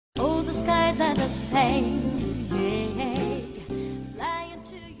the skies are the same. Yeah. Flying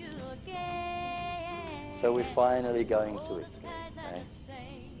to you again. So we're finally going to Italy. Eh?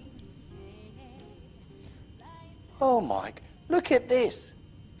 Oh, Mike, look at this.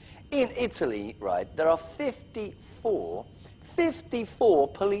 In Italy, right, there are 54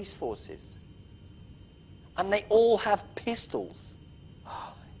 police forces. And they all have pistols.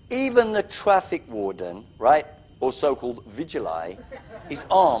 Even the traffic warden, right, or so-called vigili, is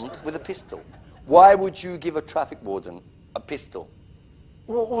armed with a pistol. Why would you give a traffic warden a pistol?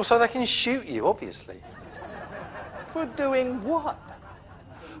 Well, so they can shoot you, obviously. For doing what?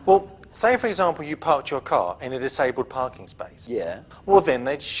 Well, say, for example, you parked your car in a disabled parking space. Yeah. Well, then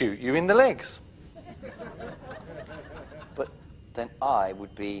they'd shoot you in the legs. But then I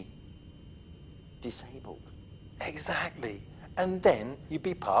would be disabled. Exactly. And then you'd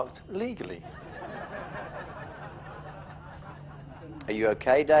be parked legally. Are you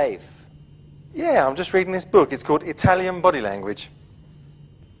okay, Dave? Yeah, I'm just reading this book. It's called Italian Body Language.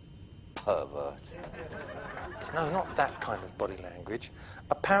 Pervert. No, not that kind of body language.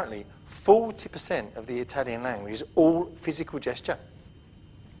 Apparently, 40% of the Italian language is all physical gesture.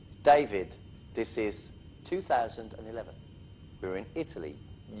 David, this is 2011. We're in Italy,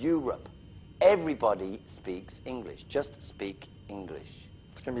 Europe. Everybody speaks English. Just speak English.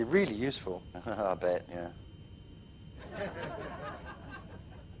 It's going to be really useful. I bet, yeah.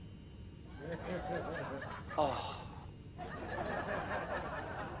 Oh.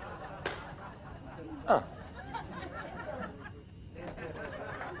 Oh.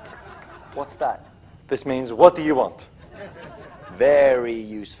 What's that? This means, what do you want? Very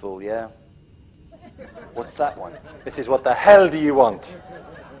useful, yeah. What's that one? This is, what the hell do you want?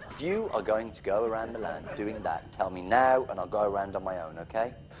 If you are going to go around the land doing that, tell me now and I'll go around on my own,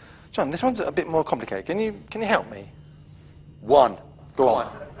 okay? John, this one's a bit more complicated. Can you help me? One. Go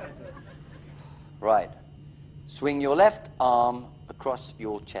on. Right. Swing your left arm across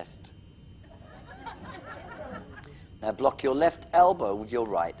your chest. Now block your left elbow with your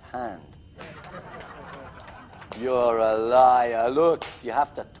right hand. You're a liar. Look, you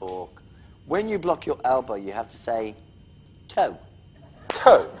have to talk. When you block your elbow, you have to say toe.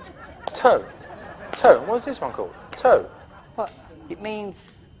 Toe. Toe. Toe. What's this one called? Toe. What? It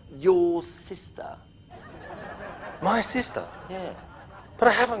means your sister. My sister? Yeah. But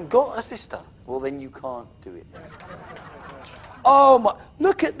I haven't got a sister. Well, then you can't do it then. Oh, my.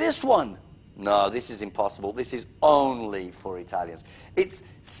 Look at this one. No, this is impossible. This is only for Italians. It's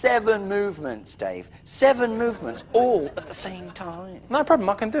 7 movements, Dave. 7 movements, all at the same time. No problem,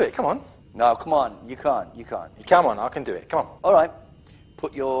 I can do it. Come on. No, come on. You can't. You can't. Come on, I can do it. Come on. All right.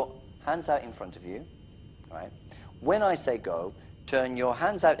 Put your hands out in front of you. All right. When I say go, turn your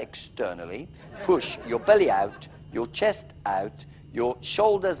hands out externally. Push your belly out, your chest out, your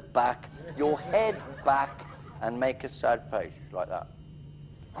shoulders back, your head back, and make a sad face like that.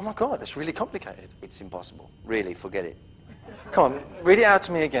 Oh my God, that's really complicated. It's impossible. Really, forget it. Come on, read it out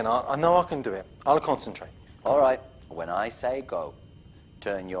to me again. I know I can do it. I'll concentrate. All right. When I say go,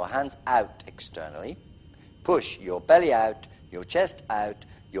 turn your hands out externally. Push your belly out, your chest out,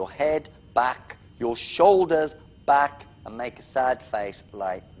 your head back, your shoulders back, and make a sad face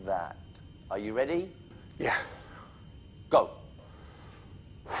like that. Are you ready? Yeah. Go.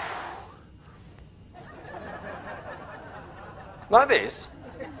 Like this?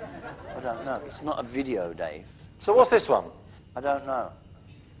 I don't know. It's not a video, Dave. So what's this one? I don't know.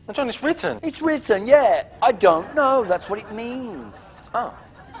 No, John, it's written. It's written, yeah. I don't know. That's what it means. Oh.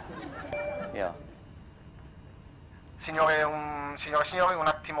 Yeah. Signore e signori, un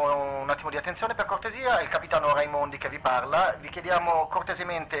attimo di attenzione per cortesia, il capitano Raimondi che vi parla. Vi chiediamo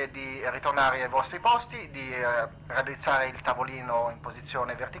cortesemente di ritornare ai vostri posti, di raddrizzare il tavolino in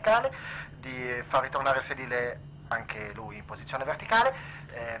posizione verticale, di far ritornare il sedile anche lui in posizione verticale,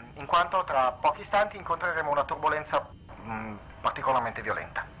 in quanto tra pochi istanti incontreremo una turbolenza particolarmente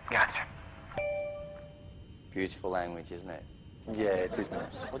violenta. Grazie. Beautiful language, isn't it? Yeah, it is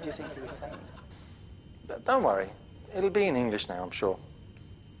nice. What do you think he was saying? Don't worry. It'll be in English now, I'm sure.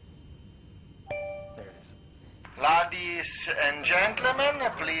 There it is. Ladies and gentlemen,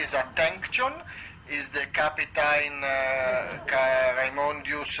 please attention. Is the Captain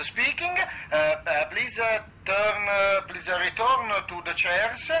Raimondius speaking? Please return to the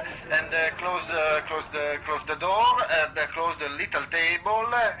chairs and close the door, close the little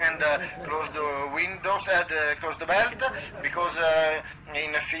table, and close the windows, close the belt, because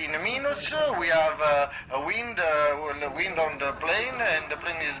in minutes we have a wind on the plane, and the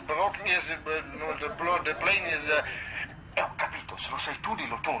plane is broken. The plane is Ho capito, se lo sai tu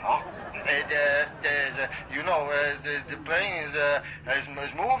dillo tu, no? You know, the plane is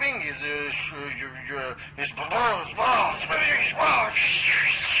moving,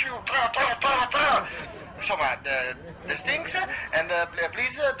 insomma, the things, and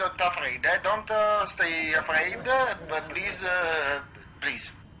please don't afraid, don't stay afraid, but please, please.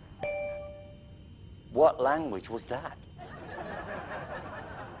 What language was that?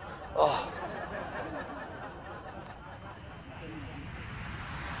 Oh.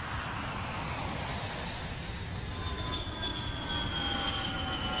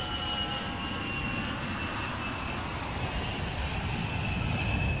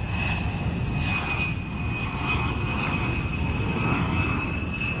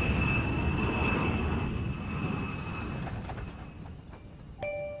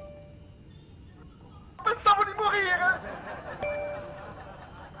 Pensavo di morire.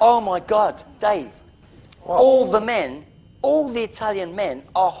 Oh my God, Dave. What? All the men, all the Italian men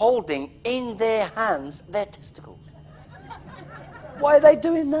are holding in their hands their testicles. Why are they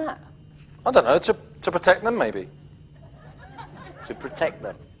doing that? I don't know, to protect them maybe. To protect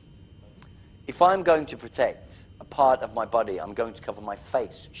them. If I'm going to protect a part of my body, I'm going to cover my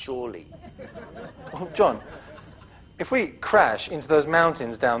face, surely. Well, John, if we crash into those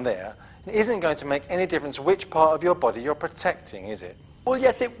mountains down there, it isn't going to make any difference which part of your body you're protecting, is it? Well,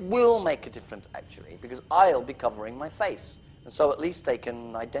 yes, it will make a difference, actually, because I'll be covering my face. And so at least they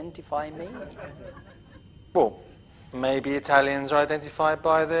can identify me. Well, maybe Italians are identified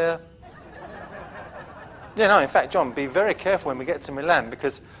by their... Yeah, no, in fact, John, be very careful when we get to Milan,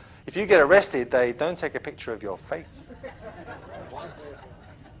 because if you get arrested, they don't take a picture of your face. What?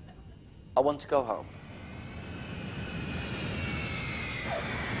 I want to go home.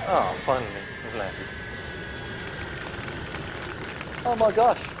 Oh, finally, we've landed. Oh my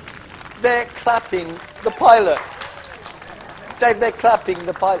gosh. They're clapping the pilot. Dave, they're clapping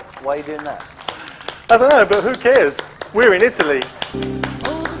the pilot. Why are you doing that? I don't know, but who cares? We're in Italy.